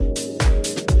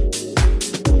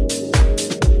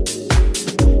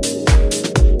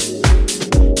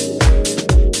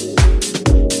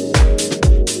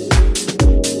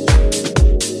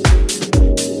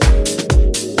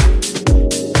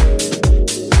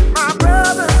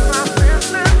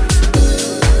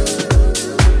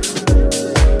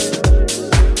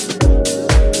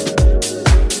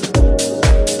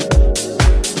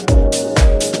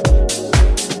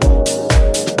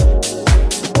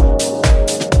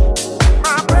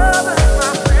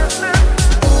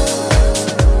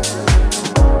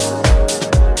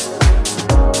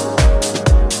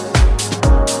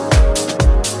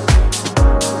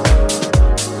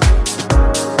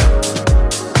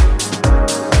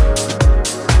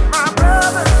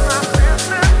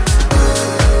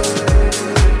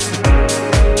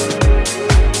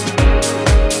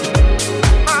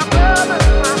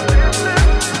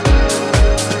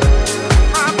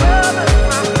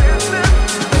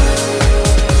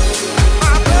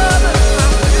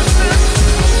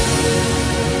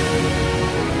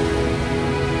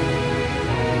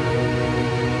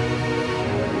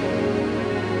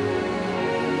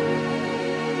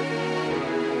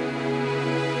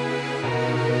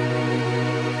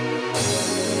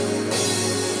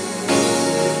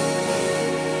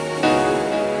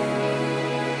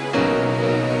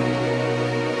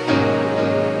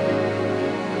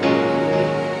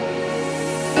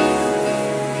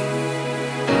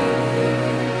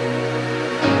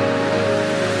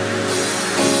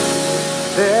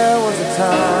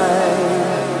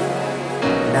time,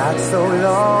 not so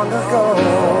long ago,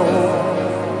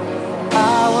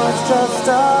 I was just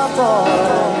a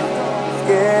boy,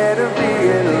 scared of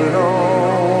being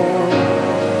alone.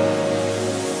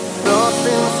 Lost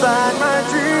inside my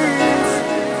dreams,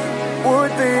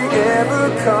 would they ever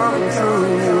come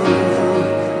true?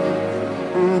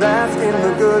 And asking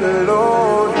the good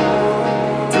Lord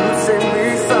to send me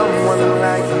someone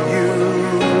like you.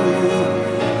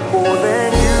 More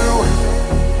than you,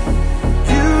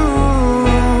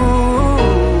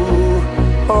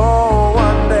 oh,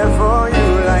 I'm there for you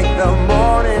like the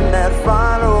morning that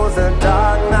follows a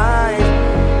dark night.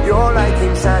 Your light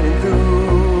came shining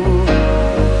through.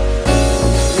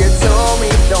 You told me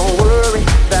don't worry,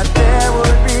 that there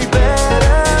would be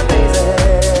better days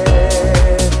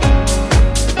ahead.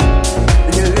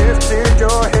 You lifted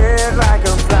your head like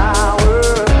a flower,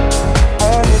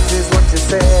 and this is what you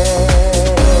said.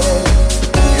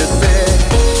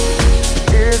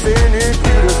 Isn't it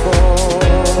beautiful,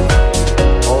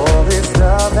 all this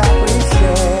love that we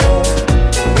share?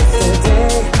 It's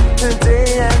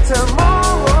today and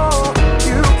tomorrow,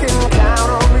 you can count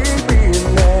on me being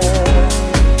there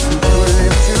to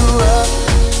lift you up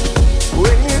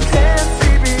when you can't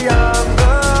see beyond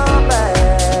the bad,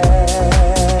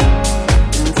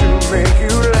 to make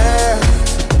you laugh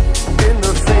in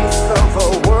the face of a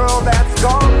world that's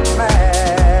gone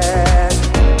mad.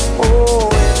 Oh,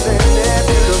 isn't it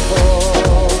beautiful?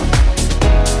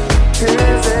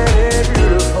 Isn't it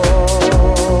beautiful?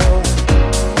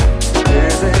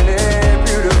 Isn't it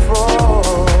beautiful?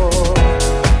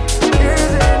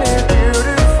 Isn't it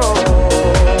beautiful?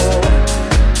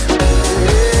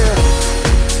 Yeah.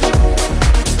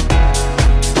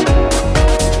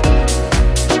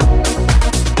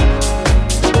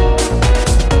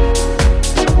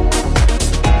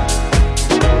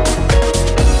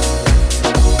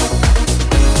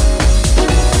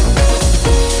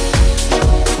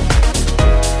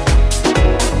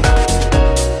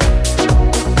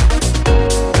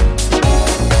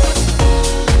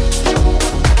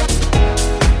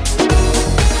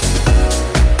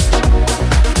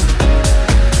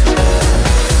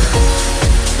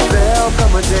 There'll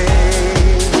come a day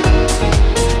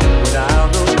when I'll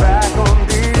look back on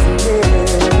these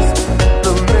years.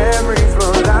 The memories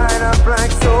will line up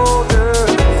like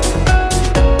soldiers,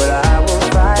 but I will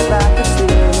fight back the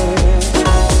tears.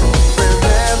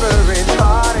 Remembering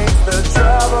heartaches, the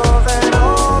troubles, and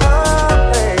all the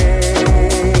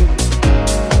pain.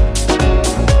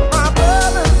 My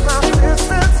brothers, my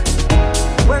sisters,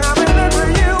 when I remember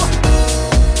you,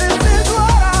 this is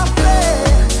what I'll say.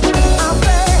 I'll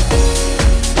say,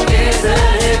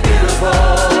 isn't it beautiful?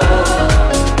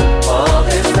 All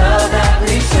this love that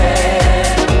we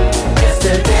share.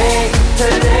 Yesterday,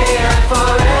 today, and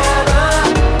forever.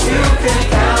 You can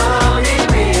count on me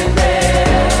being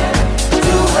there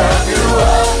to help you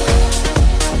up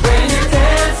when you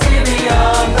can't see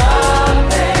beyond the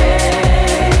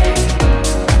pain,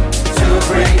 to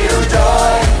bring you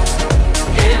joy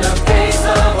in the face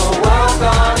of a world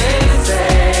gone insane.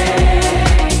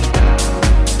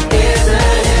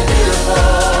 Isn't it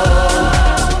beautiful?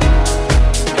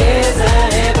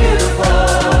 Isn't it beautiful?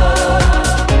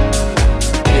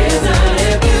 Isn't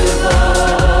it beautiful?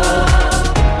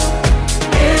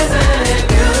 Isn't it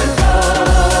beautiful?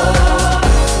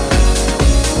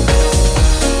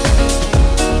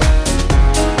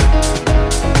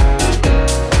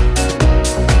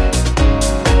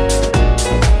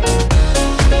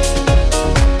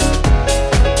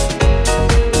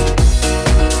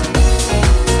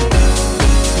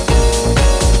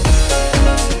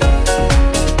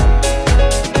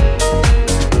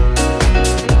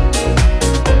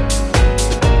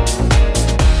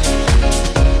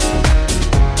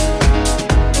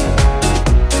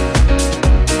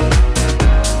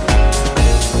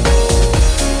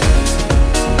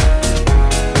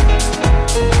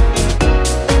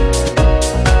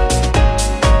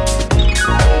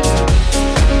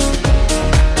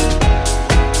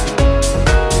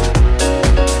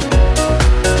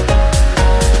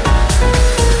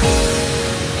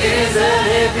 Isn't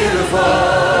it beautiful?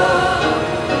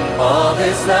 All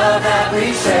this love that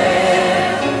we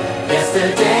share.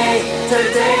 Yesterday,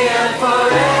 today, and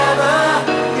forever.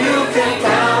 You can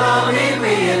count on me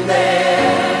being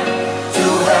there to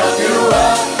help you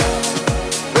up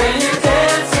when you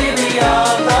can't see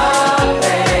beyond the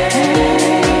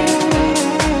pain,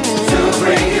 to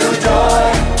bring you joy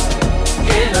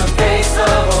in the face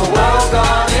of a world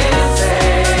gone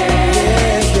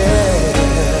insane.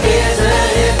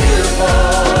 Isn't it beautiful?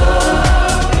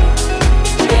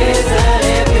 Isn't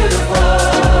it beautiful?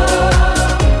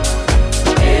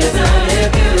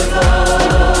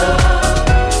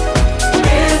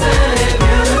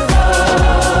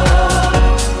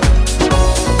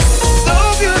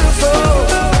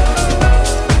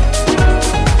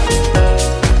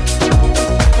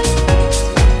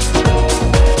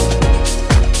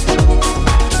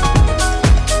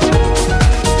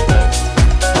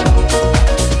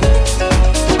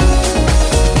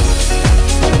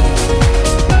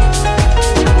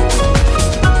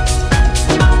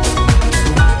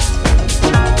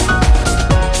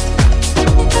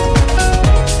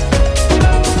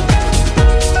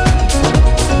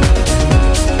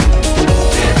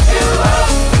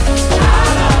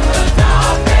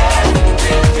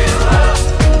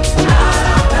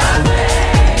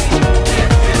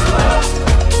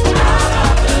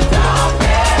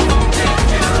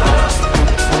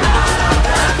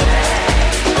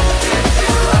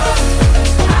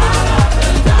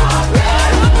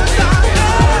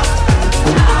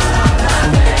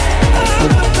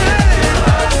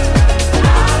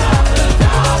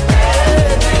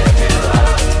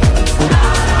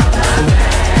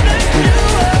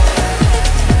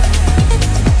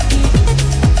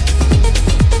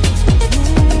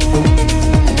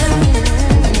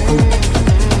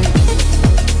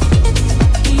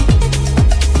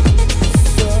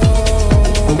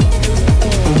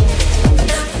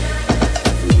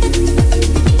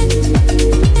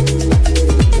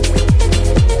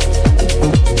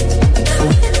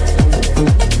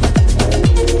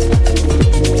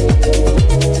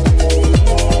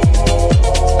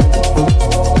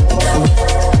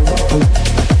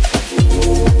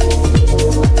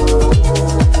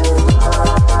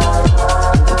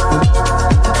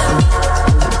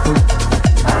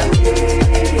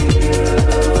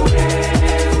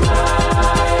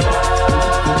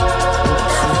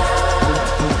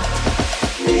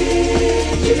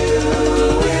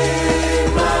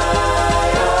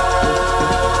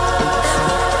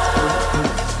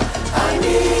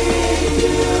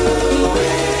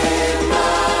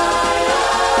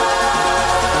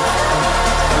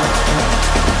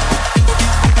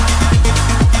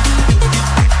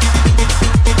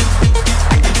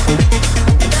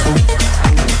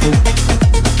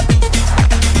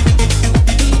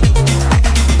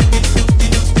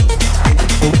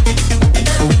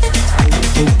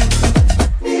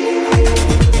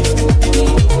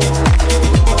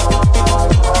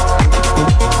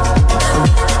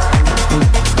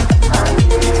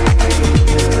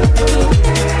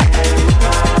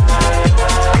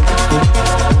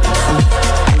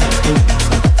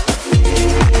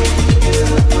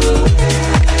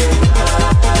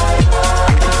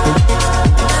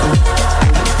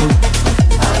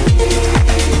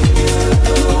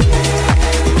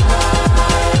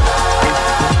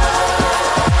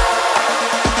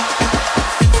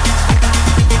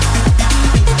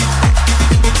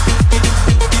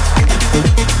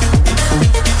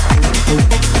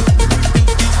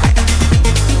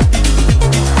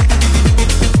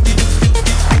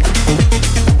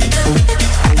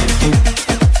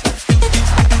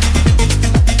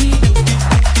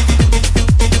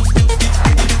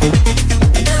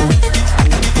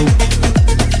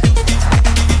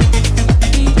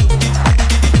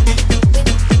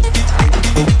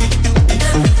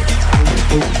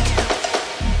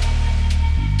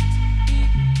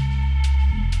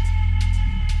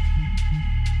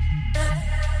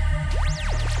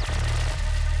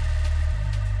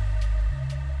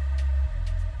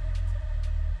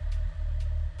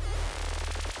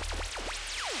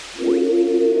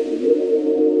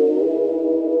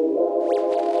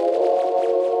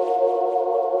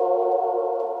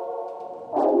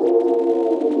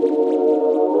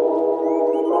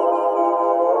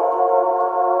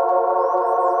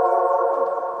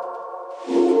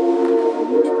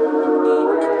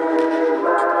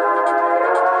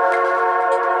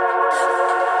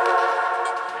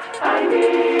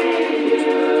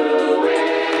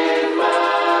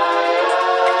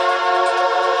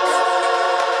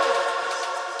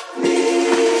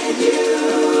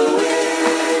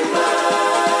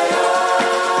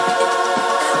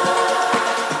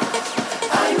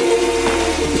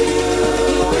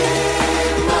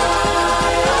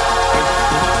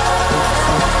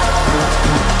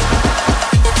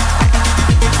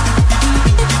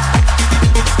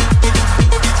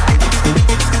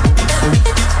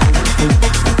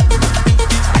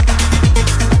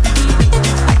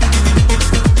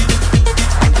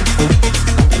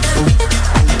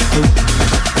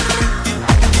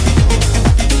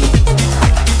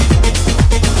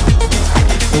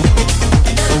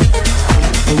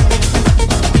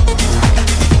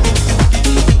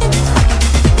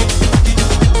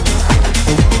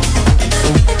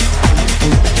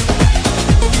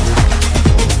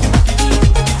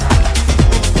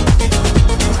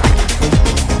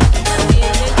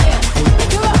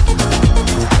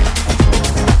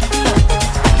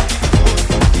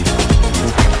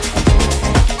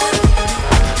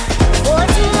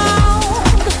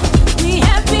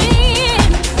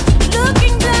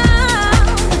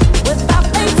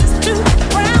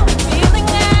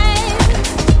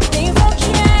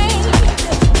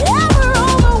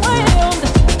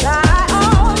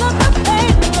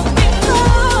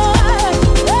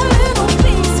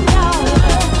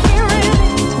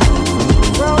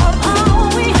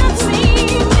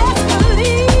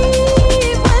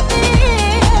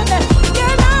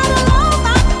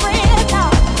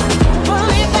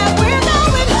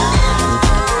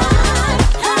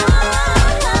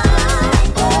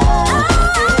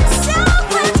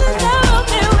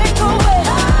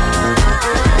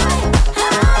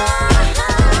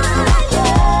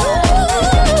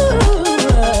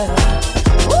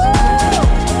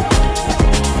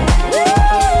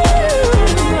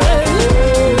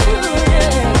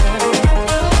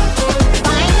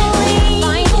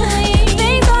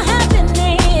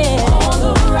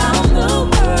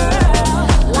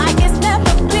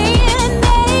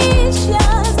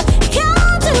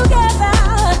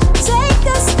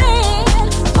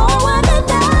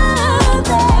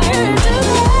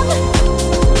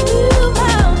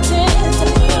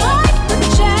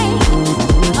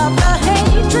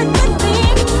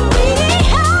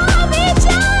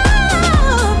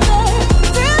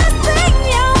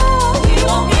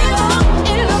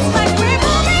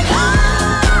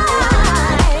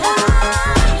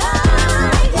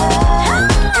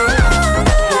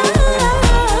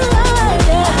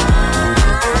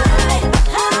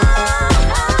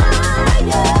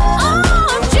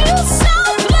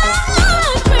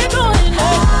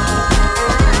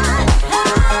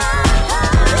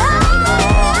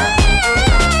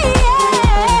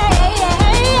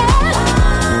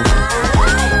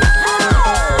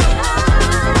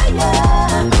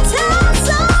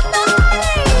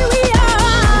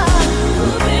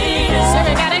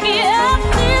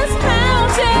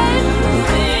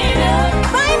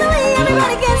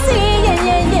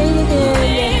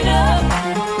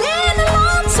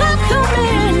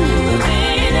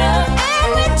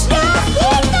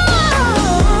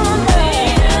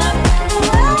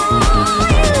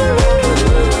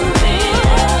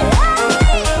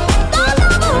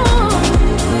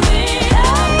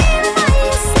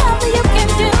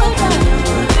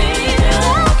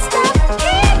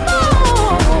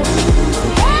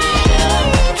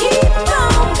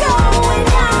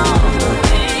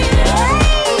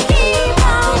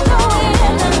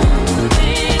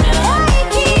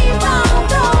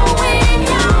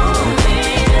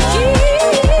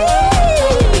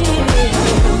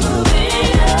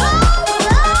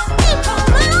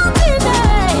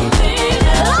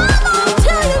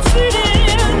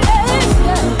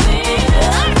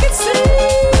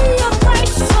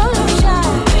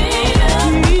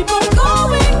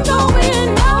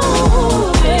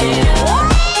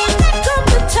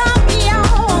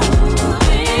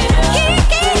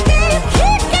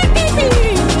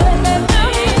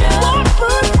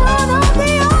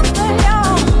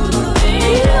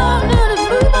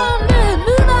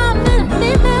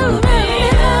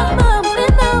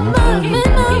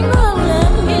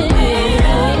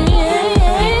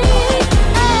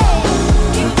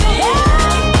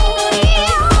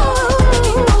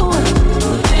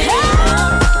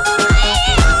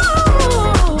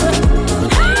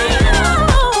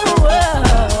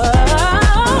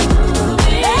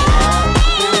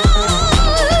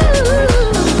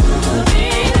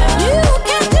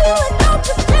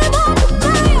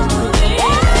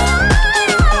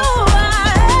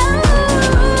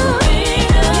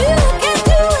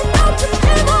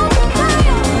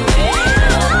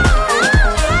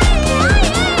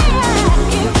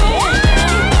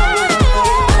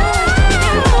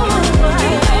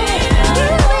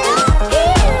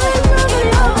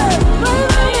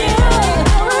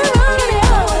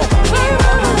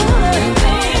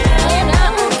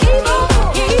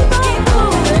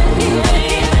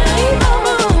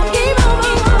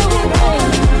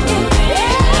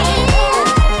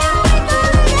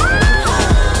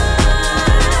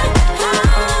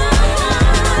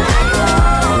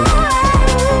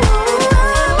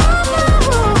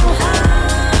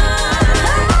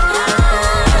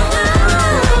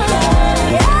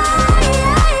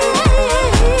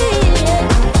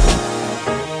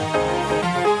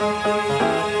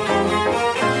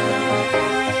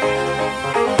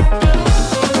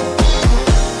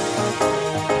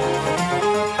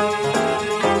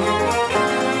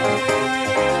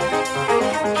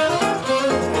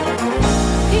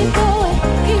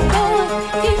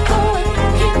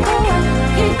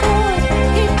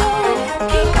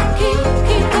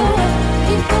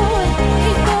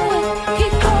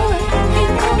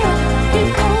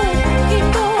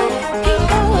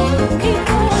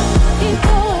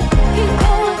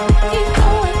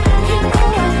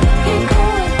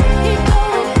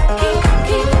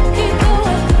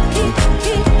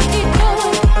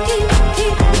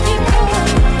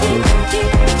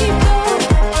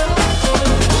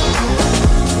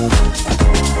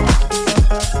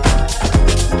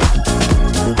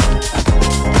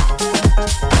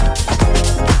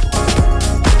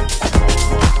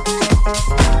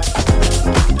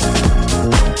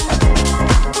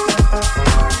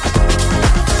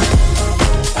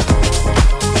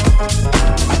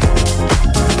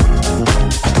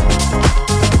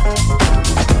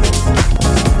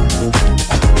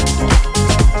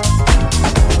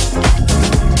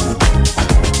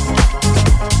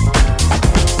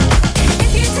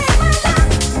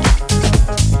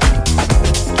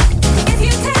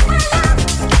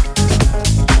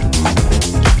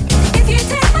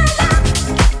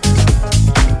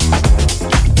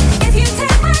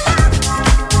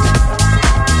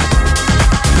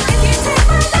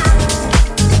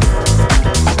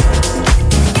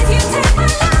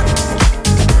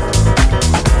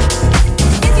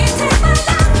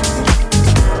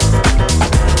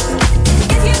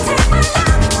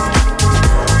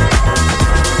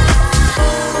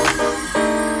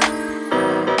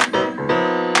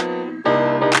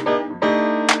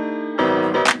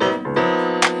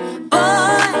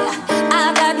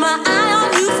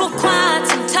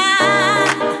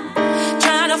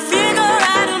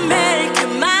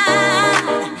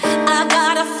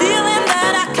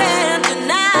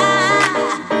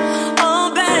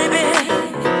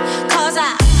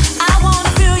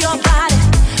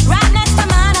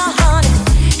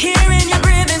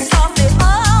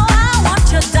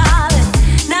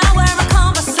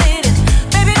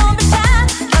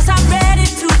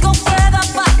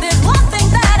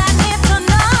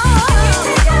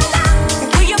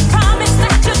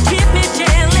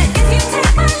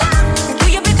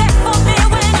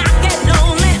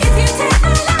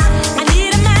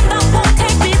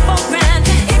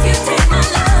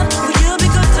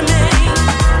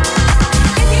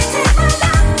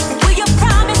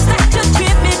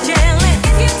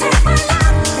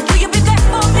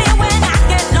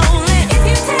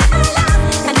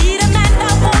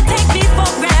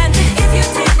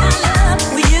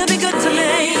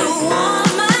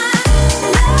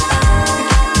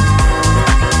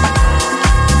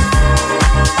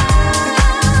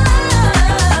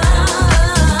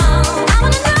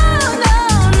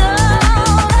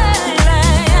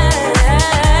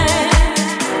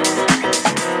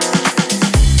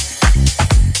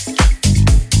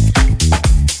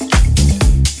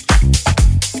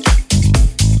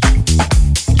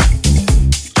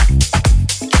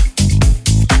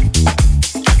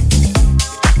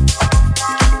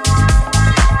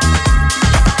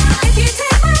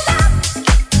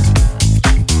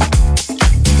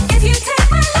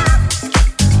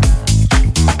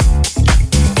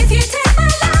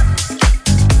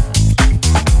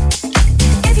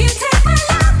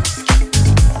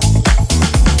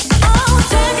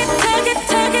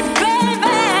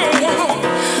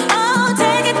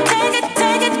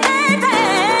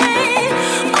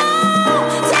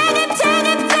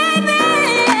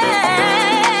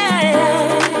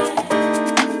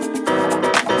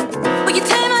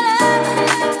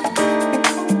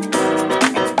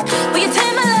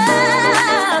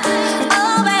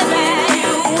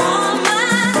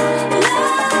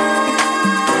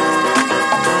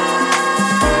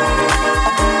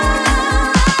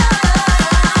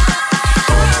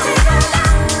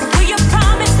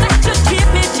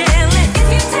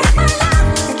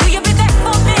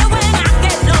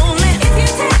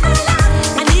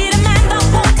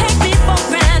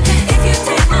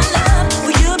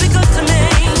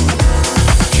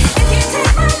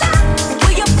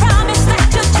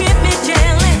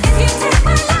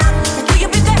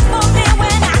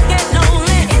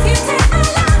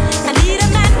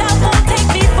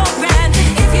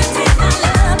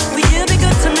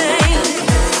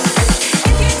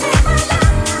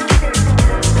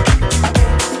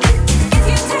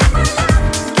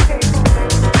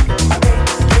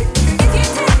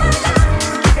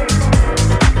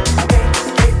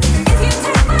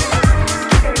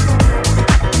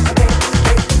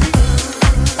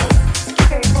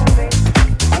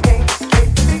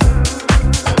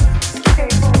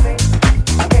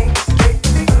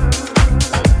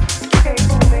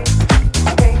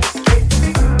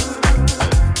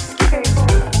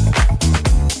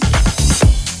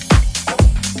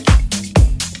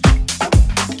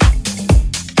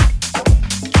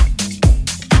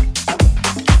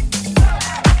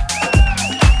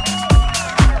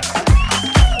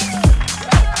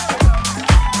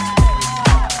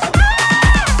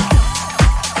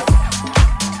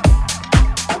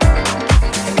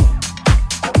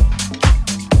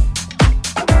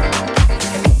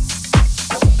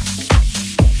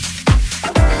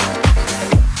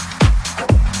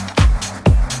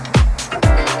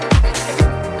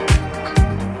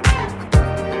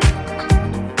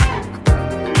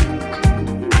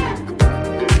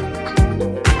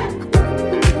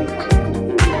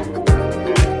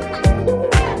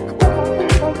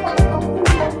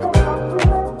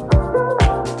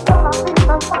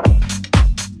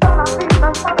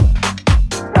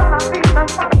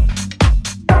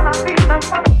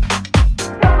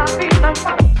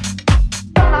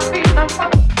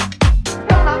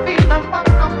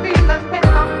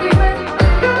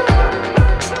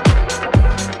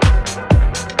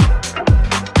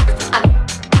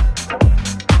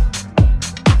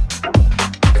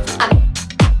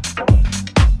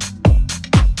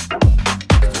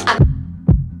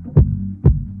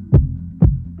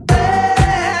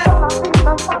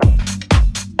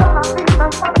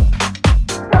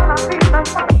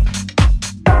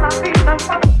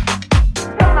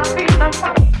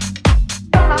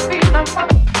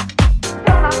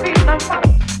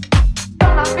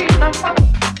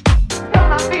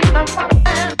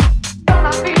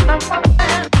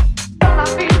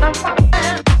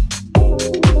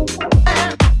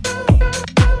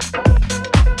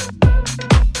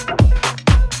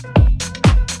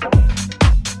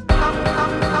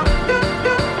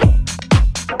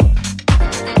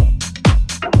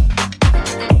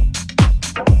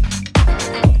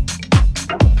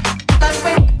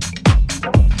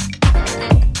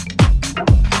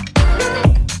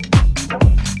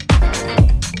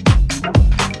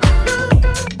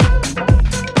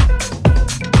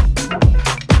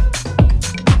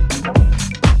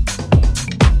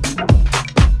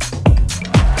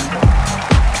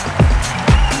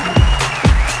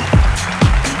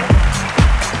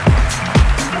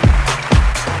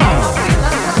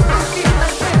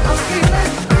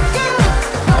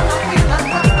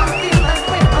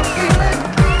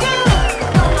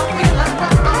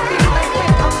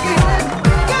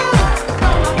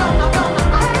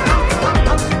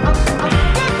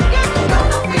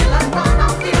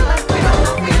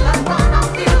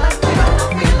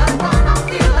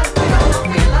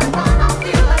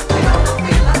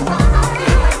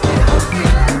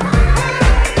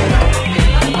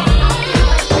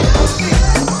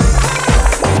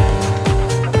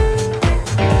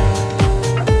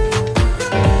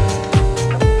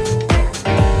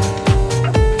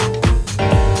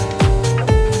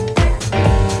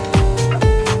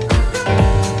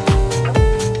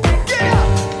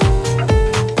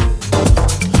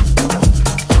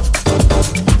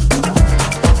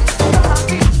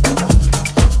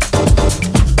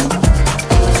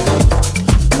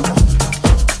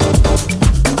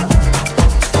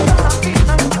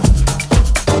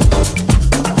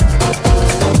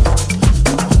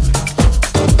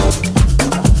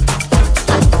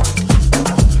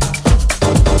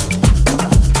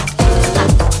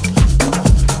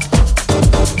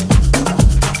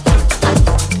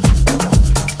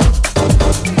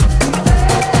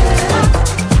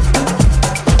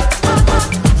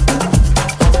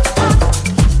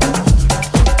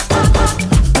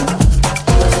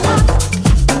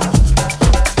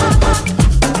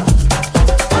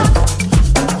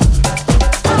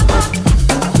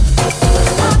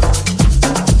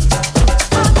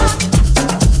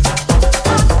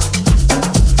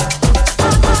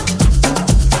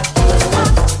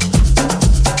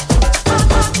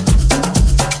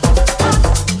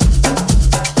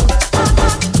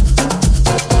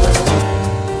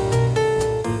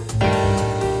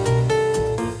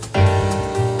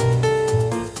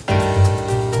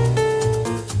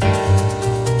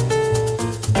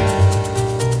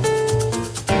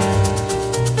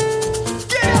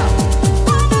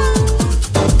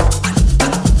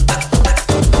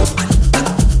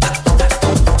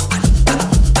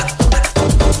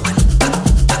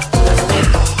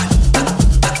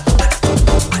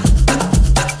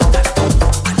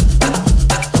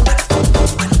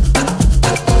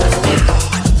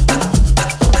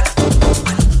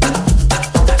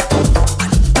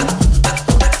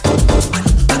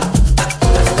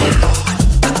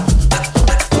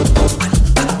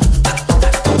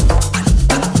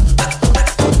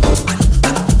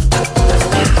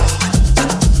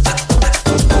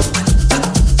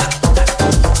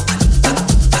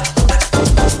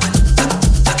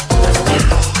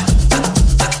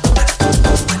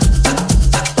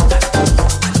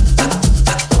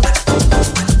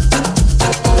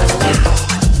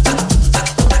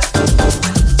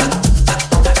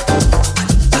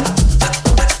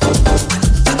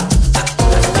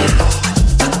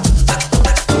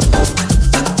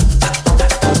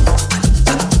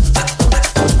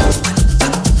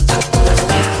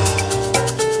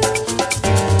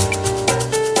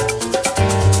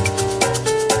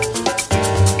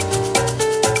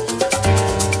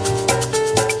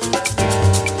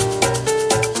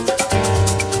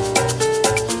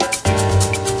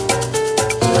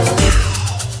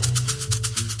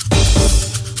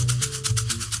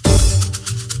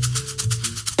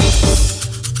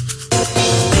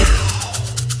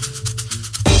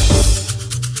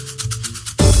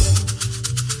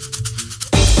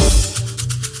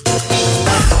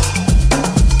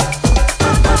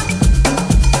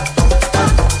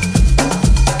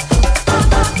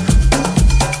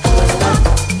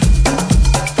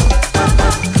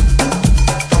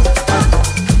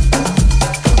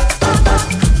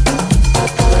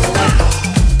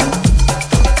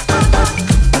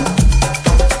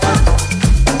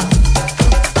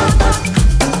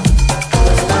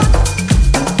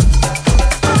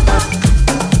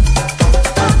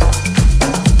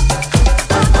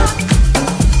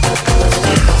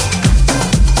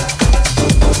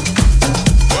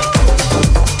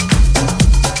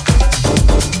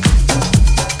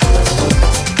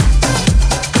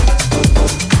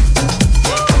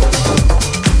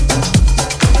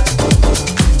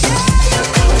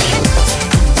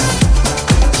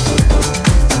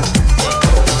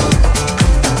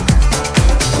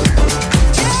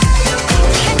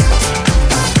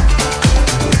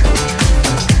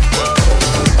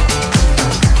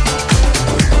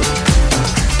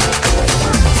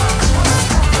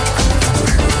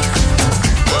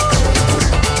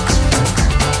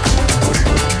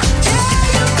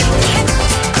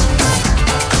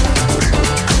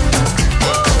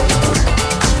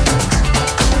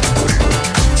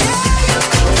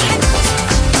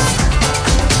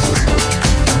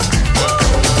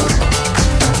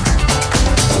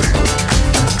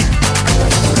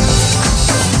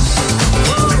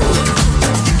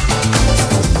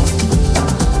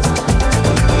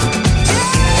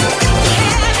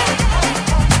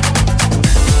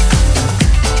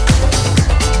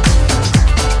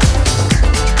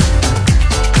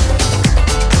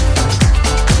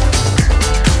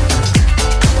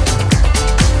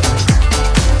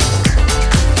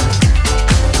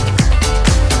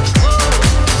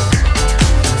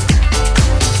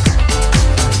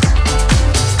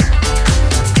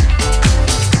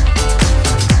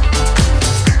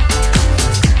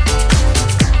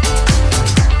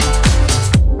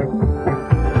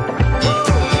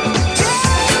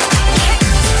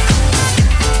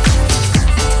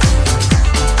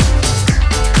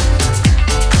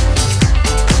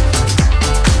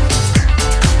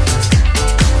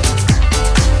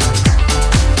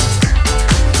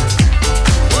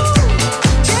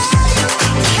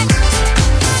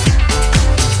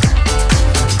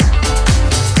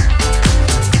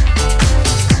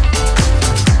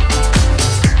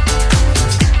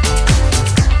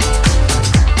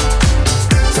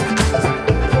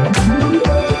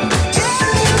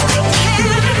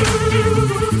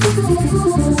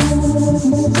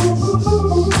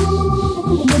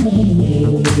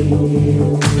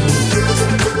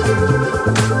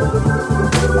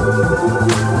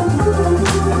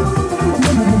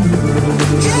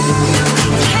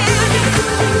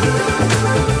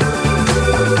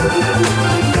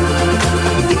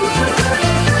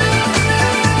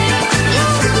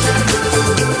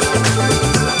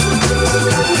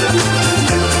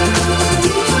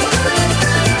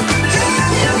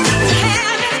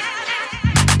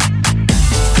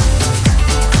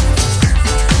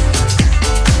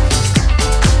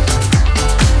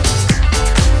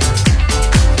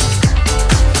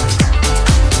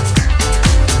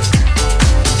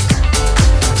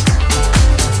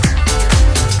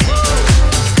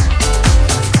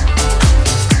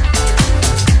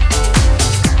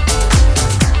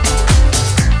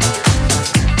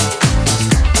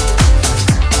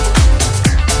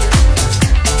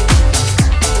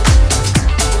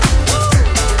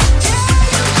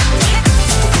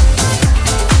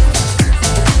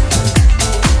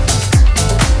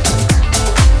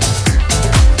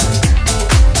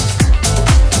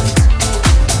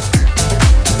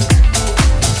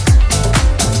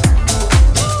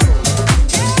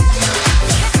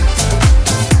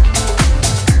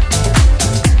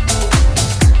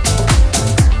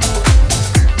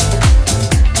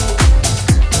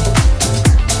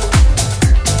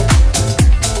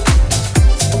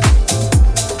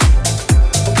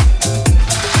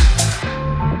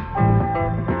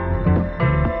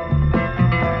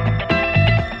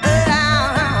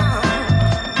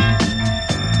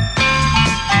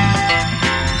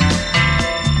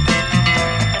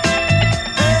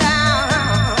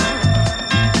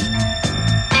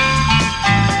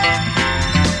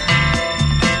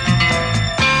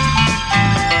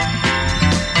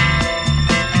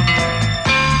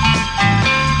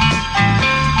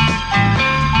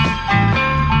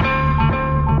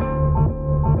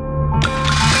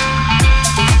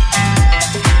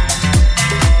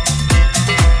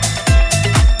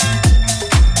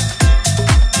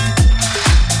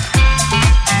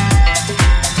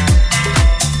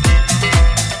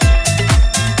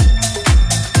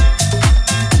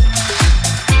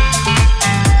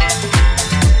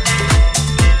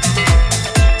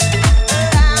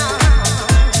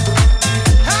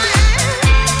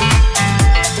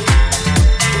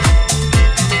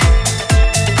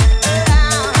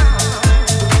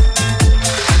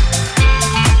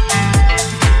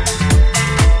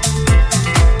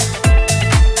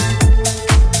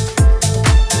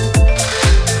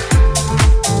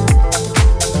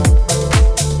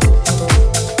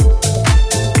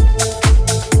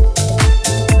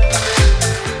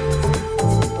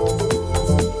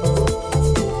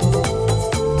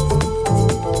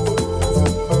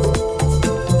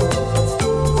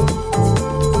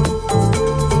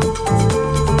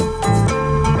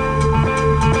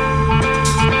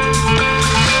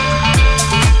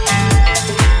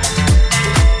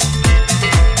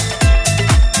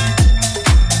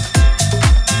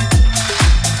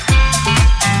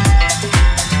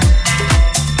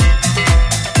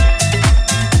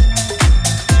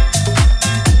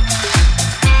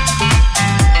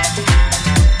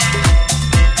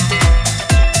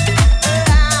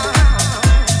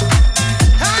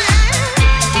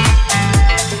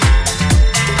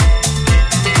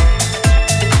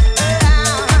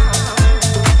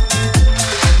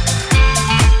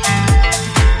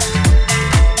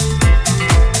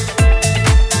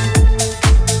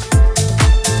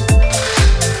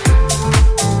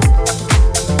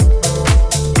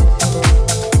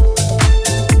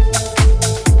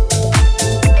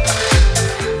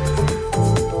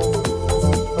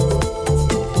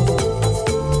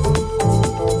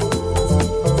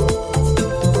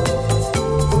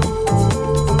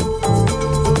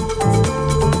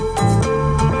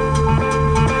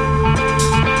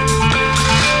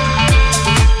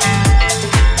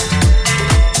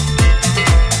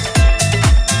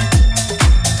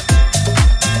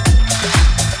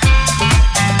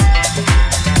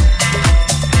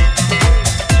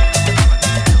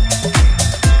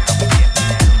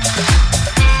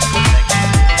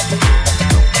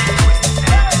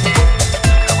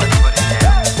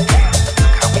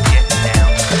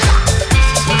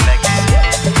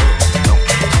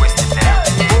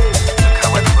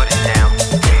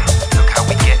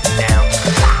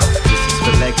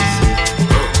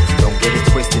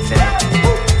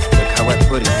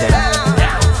 put it down.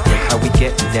 Look how we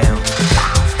getting down.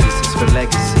 This is for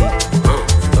legacy.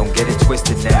 Don't get it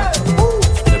twisted now.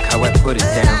 Look how I put it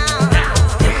down.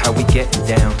 Look how we getting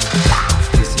down.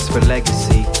 This is for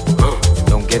legacy.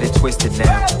 Don't get it twisted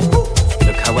now.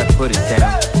 Look how I put it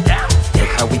down. Look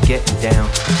how we getting down.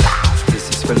 This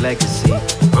is for legacy.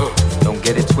 Don't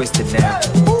get it twisted now.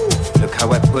 Look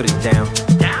how I put it down.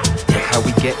 Look how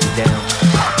we getting down.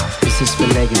 This is for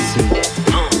legacy.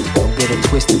 Don't get it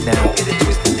twisted now.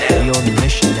 We on the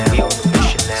mission now.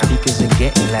 Speakers are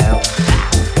getting loud.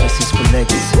 This is for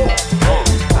legacy.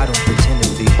 I don't pretend to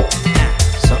be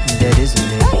something that isn't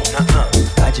me.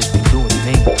 I just be doing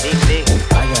me.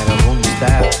 I got a whole new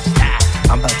style.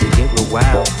 I'm about to get real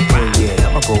wild. Oh yeah,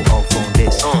 I'ma go off on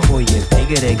this. Oh yeah,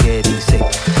 nigga they getting sick.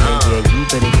 Yeah, you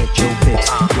better get your fix.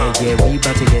 Yeah, we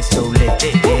about to get so lit.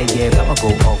 Yeah, I'ma go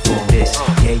off on this.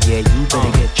 Yeah, you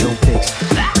better get your fix.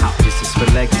 This is for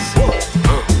legacy.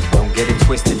 Don't get it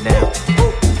twisted now.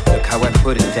 Look how I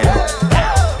put it down.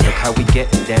 Look how we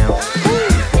getting down.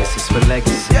 This is for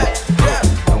legacy.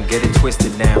 Don't get it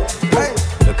twisted now.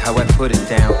 Look how I put it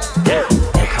down.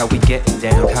 Look how we getting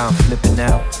down. Look how I'm flipping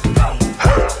out.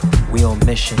 We on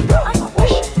mission.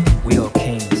 We all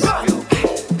kings.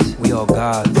 We all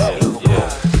gods.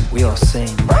 We all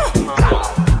sing.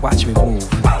 Watch me move.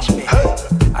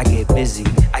 I get busy.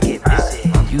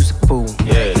 Use a fool.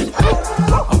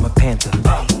 I'm a panther.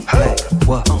 Black.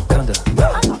 Wakanda.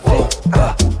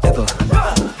 Ever.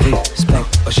 Respect.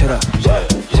 Or shut up.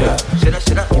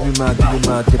 Give me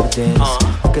my dividends.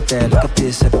 Look at that. Look at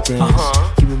this evidence.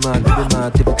 Give me my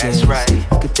dividends.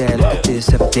 Look at that. Look at this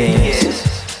evidence.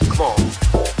 Come on.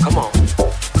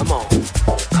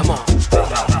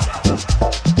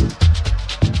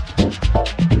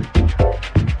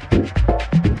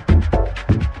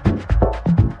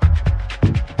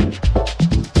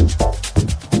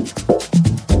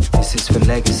 This is for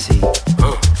legacy.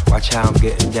 Watch how I'm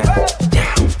getting down.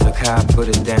 Look how I put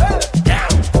it down.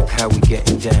 Look how we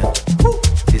getting down.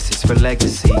 This is for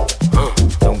legacy.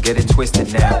 Don't get it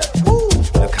twisted now.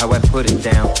 Look how I put it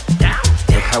down.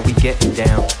 Look how we getting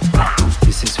down.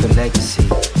 This is for legacy.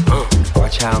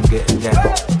 Watch how I'm getting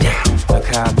down. Look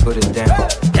how I put it down.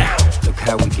 Look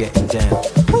how we getting down.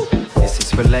 This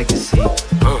is for legacy.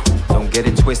 Don't get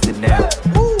it twisted now.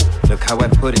 Look how I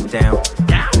put it down.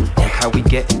 Look how we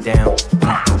getting down.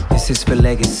 This is for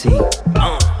legacy.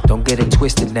 Don't get it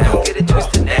twisted now.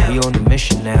 We on the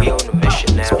mission now.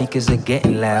 Speakers are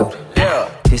getting loud.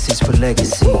 This is for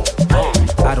legacy.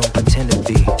 I don't pretend to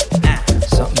be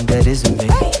something that isn't me.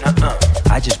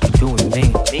 I just be doing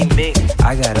me.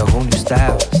 I got a whole new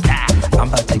style. I'm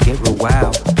about to get real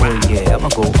wild. Oh yeah, I'ma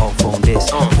go off on this.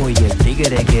 Oh yeah, nigga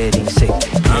they getting sick.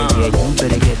 Yeah, you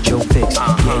better get your fix.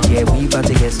 Yeah, we about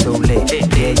to get so lit.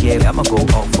 Yeah, I'ma go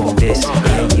off on this.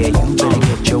 Yeah, you better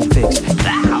get your fix.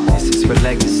 This is for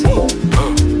legacy.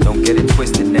 Don't get it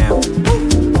twisted now.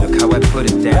 Look how I put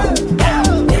it down.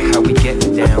 Look how we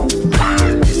getting down.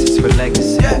 This is for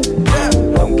legacy.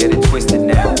 Don't get it twisted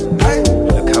now.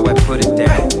 Look how I put it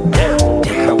down. Look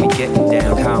how we getting down.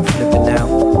 Look how I'm flipping out.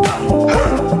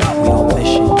 We on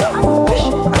mission. We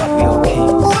all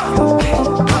kings.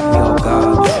 We all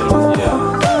gods.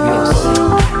 We all sing.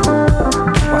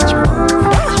 Watch me move.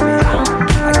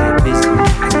 I get busy.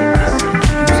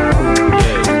 Use a fool.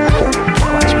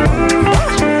 Watch me move.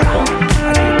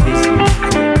 I get busy.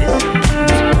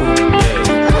 Use a fool.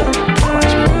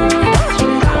 Watch me move.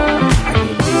 I get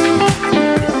busy.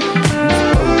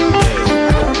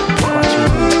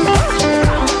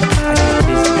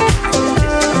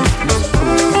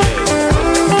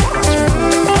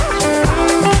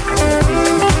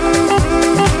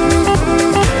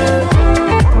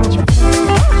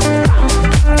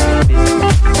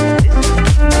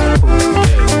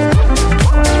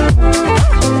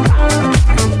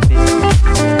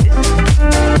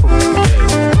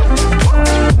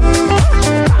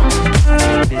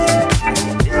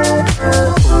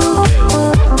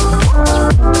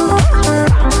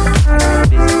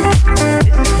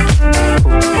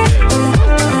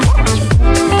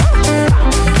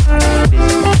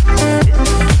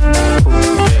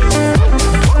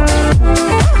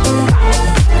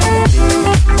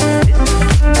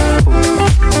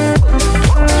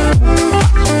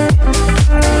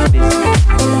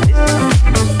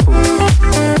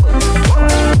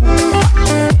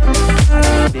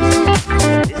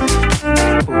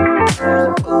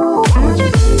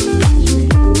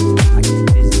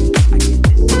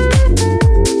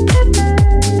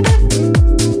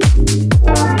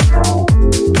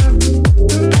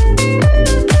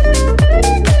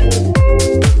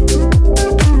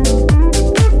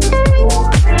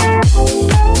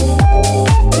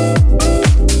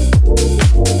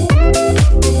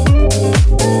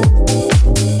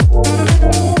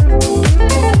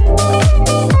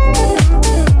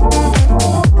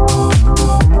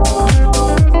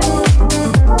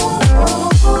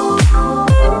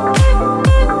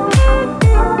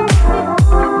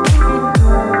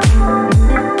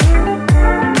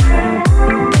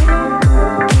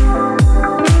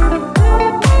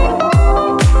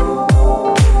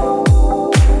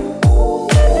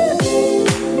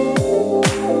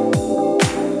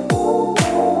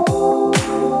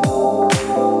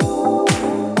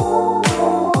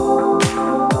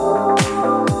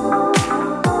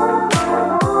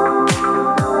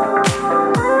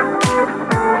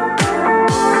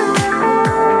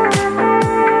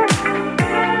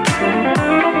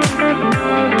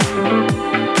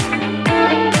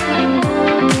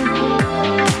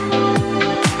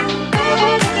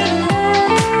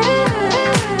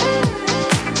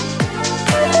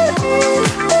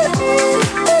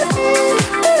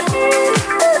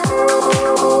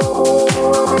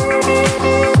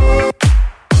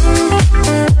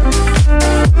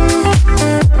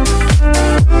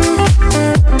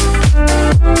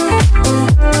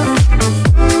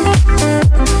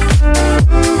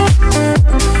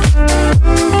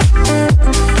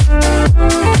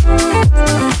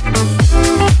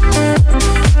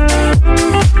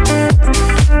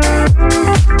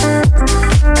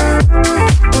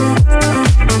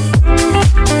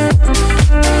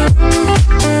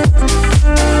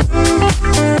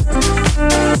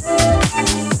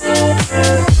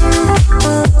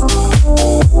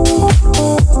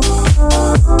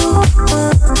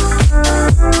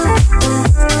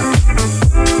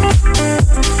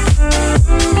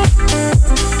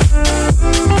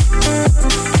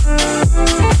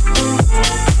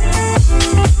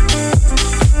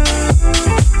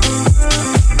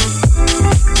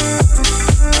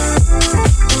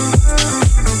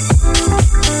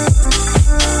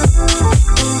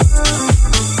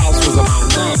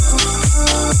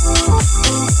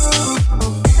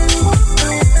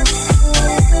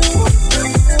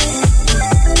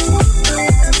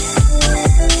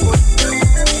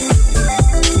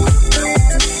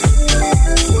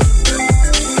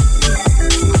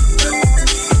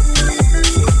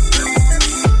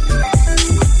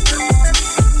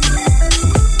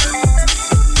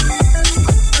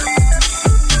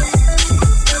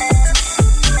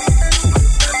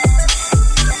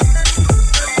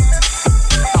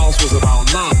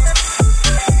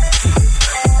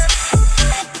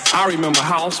 I remember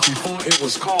house before it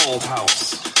was called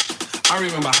house. I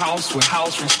remember house when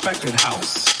house respected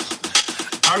house.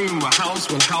 I remember house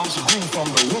when house grew from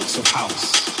the roots of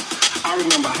house. I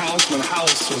remember house when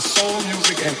house was soul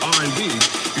music and R&B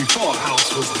before house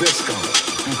was disco.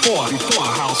 Before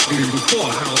house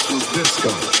was disco.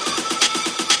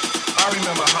 I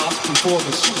remember house before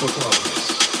the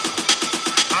superclubs.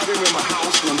 I remember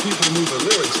house when people knew the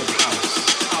lyrics of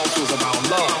house. House was about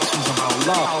love. House was about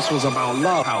love. House was about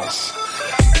love. House.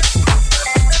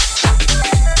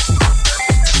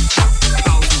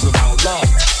 House was about love.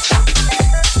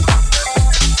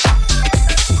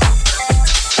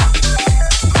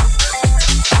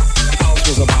 House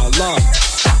was about love.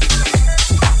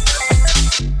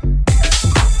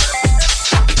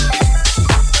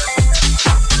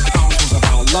 House was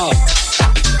about love.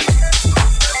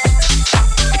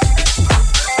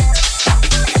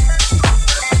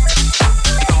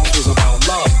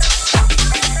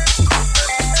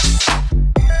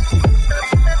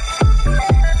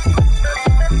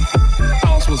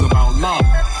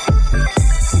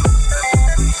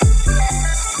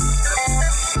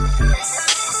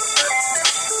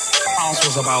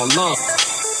 About love. House was about love.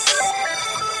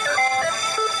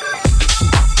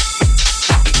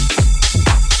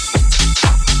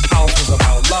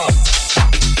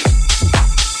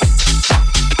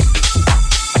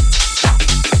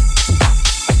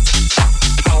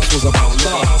 House was about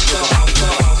love.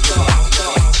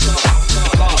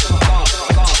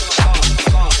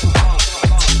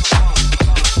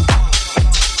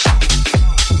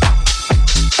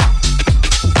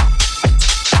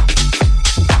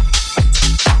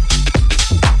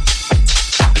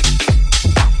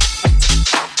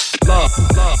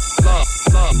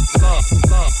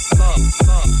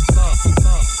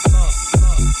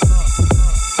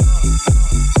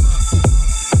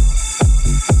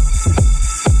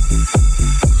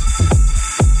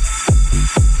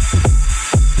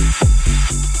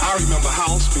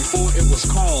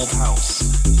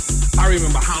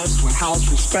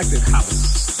 Respected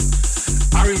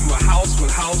house. I remember house when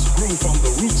house grew from the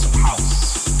roots of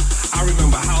house. I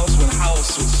remember house when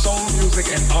house was soul music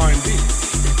and R&B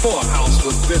before house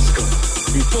was disco.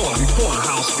 Before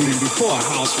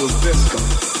house was disco.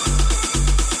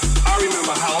 I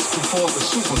remember house before the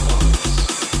superclubs.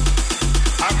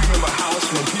 I remember house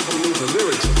when people knew the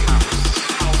lyrics of house.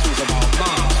 House was about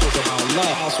love. House was about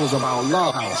love. House was about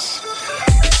love. House.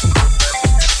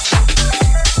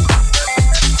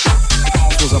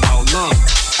 Was about love.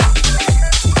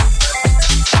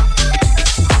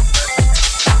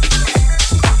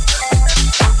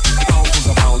 House was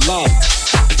about love.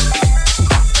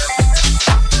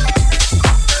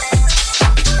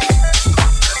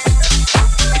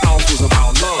 House was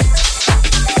about love.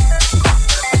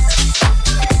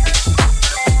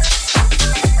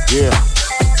 Yeah.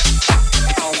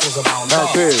 House was about love.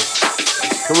 House here.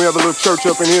 Can we have a little church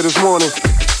up in here this morning?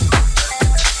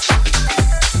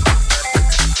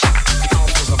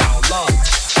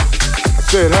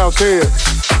 Said house here.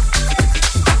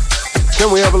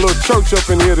 Can we have a little church up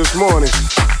in here this morning?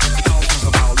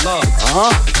 About love.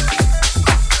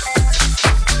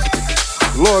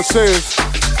 The Lord says,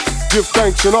 give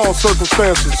thanks in all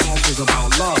circumstances.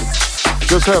 About love.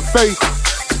 Just have faith,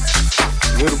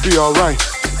 and it'll be all right.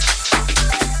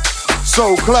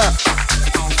 So clap.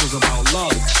 About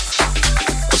love.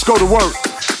 Let's go to work.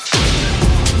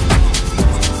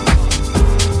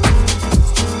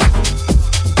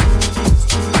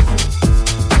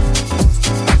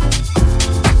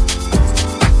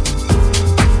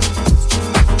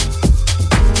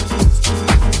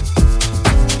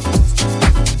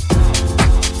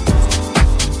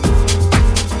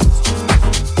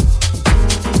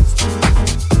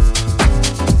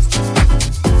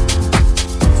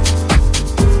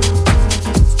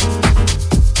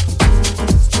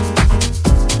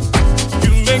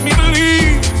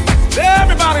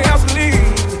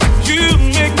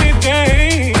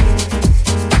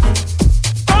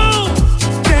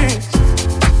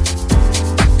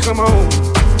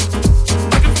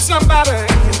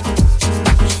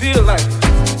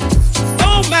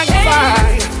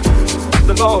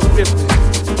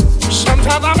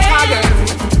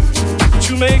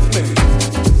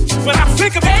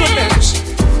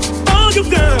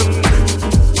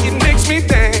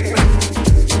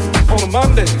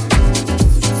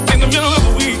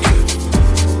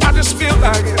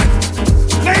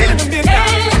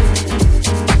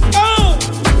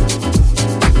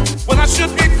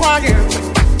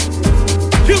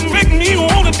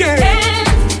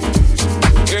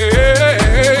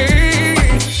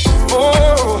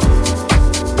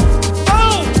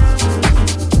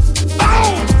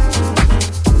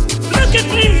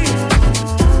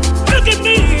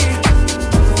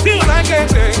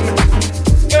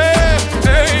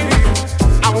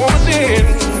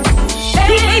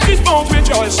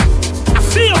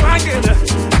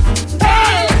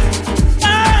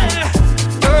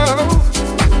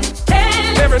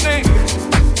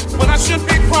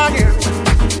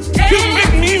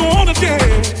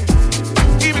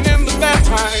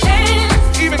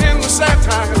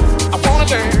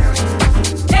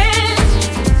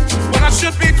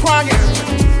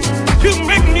 rocking. You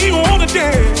make me wanna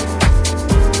dance.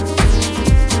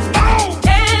 Oh,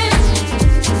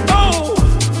 oh,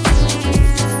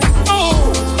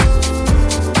 oh.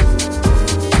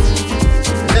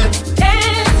 Let's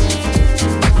dance.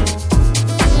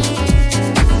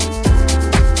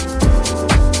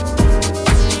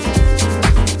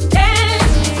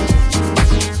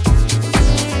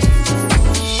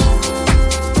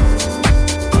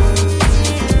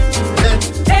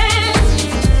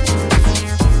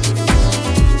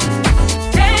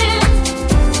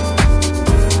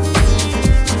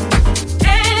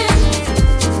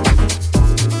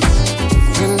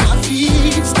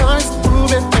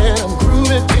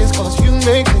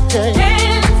 Make me dance.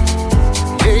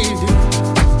 Yeah, you do.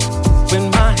 When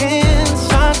my hands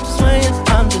start swaying,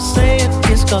 I'm just saying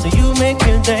it's 'cause you make